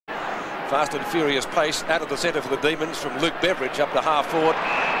Fast and furious pace out of the centre for the Demons from Luke Beveridge up to half forward,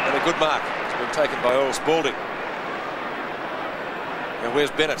 and a good mark. It's been taken by Earl Spalding. And where's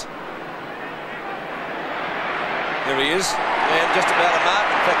Bennett? There he is, and just about a mark.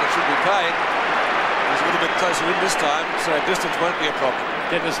 In fact, it should be paid. He's a little bit closer in this time, so distance won't be a problem.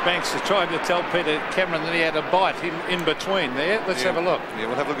 Dennis Banks is trying to tell Peter Cameron that he had a bite in between there. Let's have a look.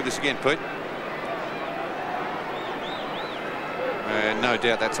 Yeah, we'll have a look at this again, Pete. No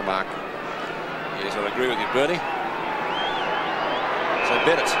doubt that's a mark. Yes, I agree with you, Bernie. So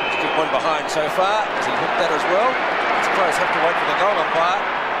Bennett has kicked one behind so far. Has he hit that as well? It's close. Have to wait for the goal umpire.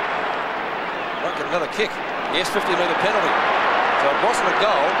 Might get another kick. Yes, 50-metre penalty. So it wasn't a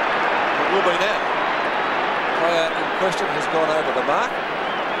goal. It will be now. The player in question has gone over the mark.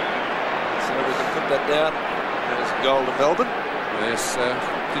 So we can put that down as a goal to Melbourne. Yes.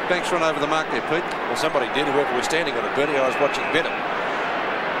 Did Banks run over the mark there, Pete? Well, somebody did, whoever was standing on it, Bernie. I was watching Bennett.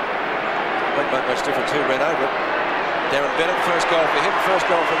 Won't make much difference who ran over it. Darren Bennett, first goal for him, first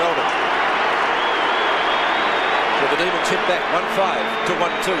goal for Melbourne. So the Demons hit back 1-5 to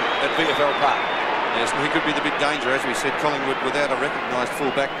 1-2 at VFL Park. Yes, and he could be the big danger, as we said. Collingwood without a recognised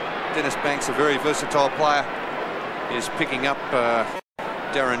fullback. Dennis Banks, a very versatile player, is picking up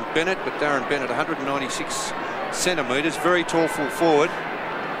Darren Bennett, but Darren Bennett 196 centimetres, very tall full forward.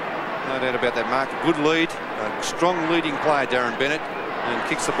 No doubt about that mark. A good lead, a strong leading player, Darren Bennett, and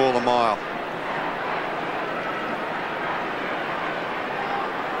kicks the ball a mile.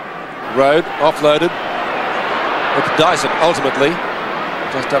 Road offloaded. It's Dyson ultimately.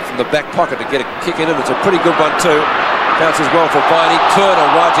 Just up from the back pocket to get a kick in, and it's a pretty good one too. Bounces well for Viney. Turner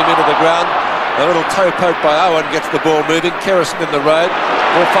rides him into the ground. A little toe poke by Owen gets the ball moving. Kerrison in the road.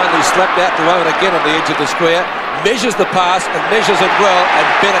 Ball finally slapped out to Owen again on the edge of the square. Measures the pass and measures it well, and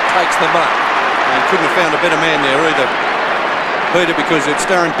Bennett takes the mark. And couldn't have found a better man there either, Peter, because it's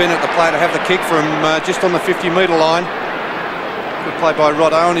Darren Bennett, the player, to have the kick from just on the 50-metre line. Good play by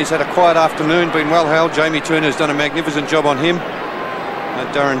Rod Owen. He's had a quiet afternoon, been well held. Jamie Turner's done a magnificent job on him. And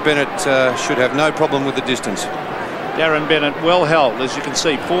Darren Bennett should have no problem with the distance. Darren Bennett well held, as you can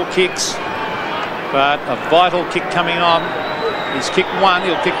see, 4 kicks, but a vital kick coming on. He's kicked one.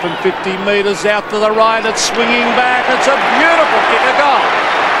 He'll kick from 50 metres out to the right. It's swinging back. It's a beautiful kick, a goal.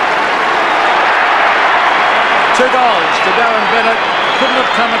 2 goals to Darren Bennett. Couldn't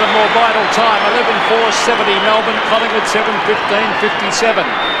have come at a more vital time. 11-4, 70 Melbourne. Collingwood 7-15, 57.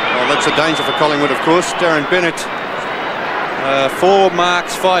 Well, that's a danger for Collingwood, of course. Darren Bennett, 4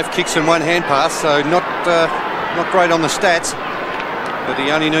 marks, 5 kicks and 1 hand pass, so not great on the stats. But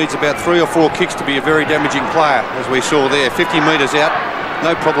he only needs about 3 or 4 kicks to be a very damaging player, as we saw there. 50 metres out,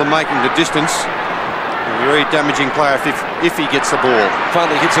 no problem making the distance. A very damaging player if he gets the ball.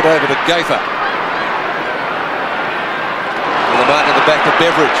 Finally hits it over to Gaither. The mark at the back to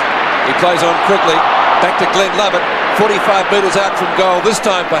Beveridge. He plays on quickly. Back to Glenn Lovett. 45 metres out from goal. This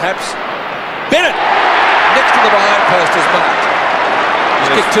time, perhaps. Bennett! Next to the behind post is marked. He's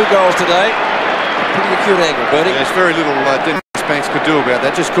kicked 2 goals today. Pretty acute angle, Bernie. There's very little Dennis Banks could do about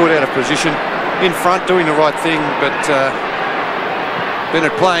that. Just caught out of position. In front, doing the right thing, but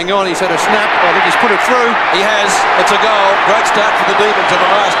Bennett playing on. He's had a snap. I think he's put it through. He has. It's a goal. Great start for the Demons in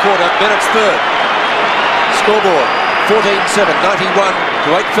the last quarter. Bennett's third. Scoreboard. 14-7, 91 to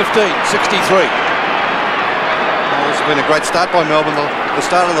 8-15, 63. Well, this has been a great start by Melbourne. The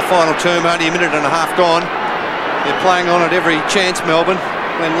start of the final term, only a minute and a half gone. They're playing on at every chance, Melbourne.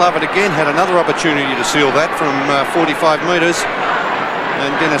 Glenn Lovett again had another opportunity to seal that from 45 metres.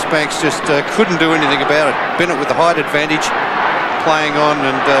 And Dennis Banks just couldn't do anything about it. Bennett with the height advantage, playing on,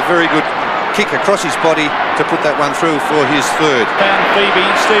 and very good kick across his body to put that one through for his third. Found Phoebe,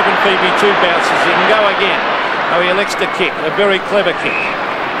 Stephen Phoebe, 2 bounces. He can go again. Oh, he elects to kick, a very clever kick.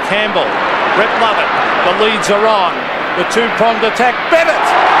 Campbell, Brett Lovett, the leads are on. The 2-pronged attack, Bennett!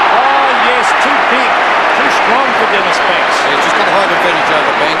 Oh yes, too big, too strong for Dennis Banks. Yeah, just got the height advantage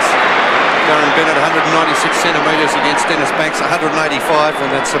over Banks. Darren Bennett 196 centimetres against Dennis Banks 185,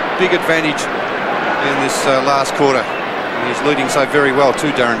 and that's a big advantage in this last quarter. And he's leading so very well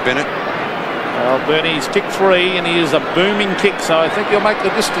too, Darren Bennett. Well, Bernie's kicked 3, and he is a booming kick, so I think he'll make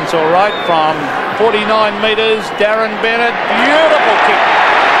the distance all right from 49 metres. Darren Bennett, beautiful kick.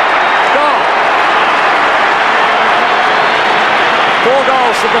 Goal. 4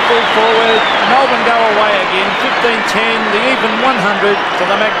 goals to the full forward. Melbourne go away again. 15-10, the even 100 to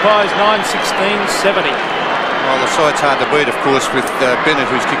the Magpies, 9-16, 70. Well, the side's hard to beat, of course, with Bennett,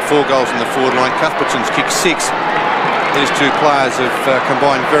 who's kicked 4 goals in the forward line. Cuthbertson's kicked 6. These 2 players have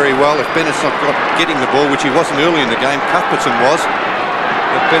combined very well. If Bennett's not getting the ball, which he wasn't early in the game, Cuthbertson was.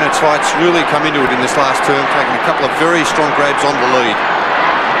 But Bennett's height's really come into it in this last term, taking a couple of very strong grabs on the lead.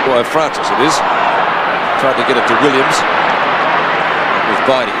 Francis it is. Tried to get it to Williams. With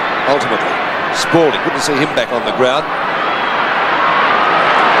Viney, ultimately. Spalding, good to see him back on the ground.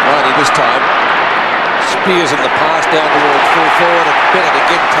 Viney this time. Spears in the pass down towards full forward, and Bennett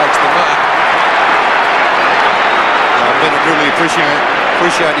again takes the mark. Bennett really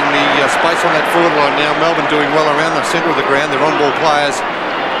appreciating the space on that forward line now. Melbourne doing well around the centre of the ground. Their on-ball players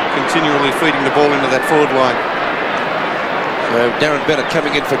continually feeding the ball into that forward line. So Darren Bennett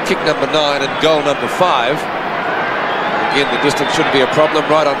coming in for kick number 9 and goal number 5. Again, the distance shouldn't be a problem.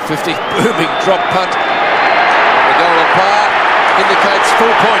 Right on 50, booming drop punt. The goal of par indicates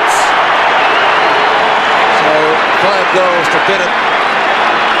full points. So 5 goals to Bennett.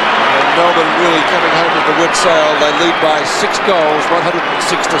 And Melbourne really coming home with the wood sail. They lead by 6 goals,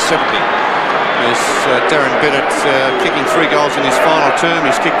 106-70. Yes, Darren Bennett kicking 3 goals in his final term.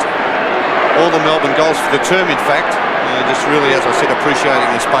 He's kicked all the Melbourne goals for the term, in fact. Just really, as I said,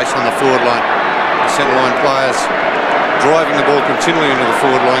 appreciating the space on the forward line. The centre line players driving the ball continually into the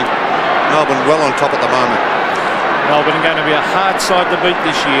forward line. Melbourne well on top at the moment. Melbourne are going to be a hard side to beat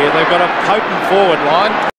this year. They've got a potent forward line.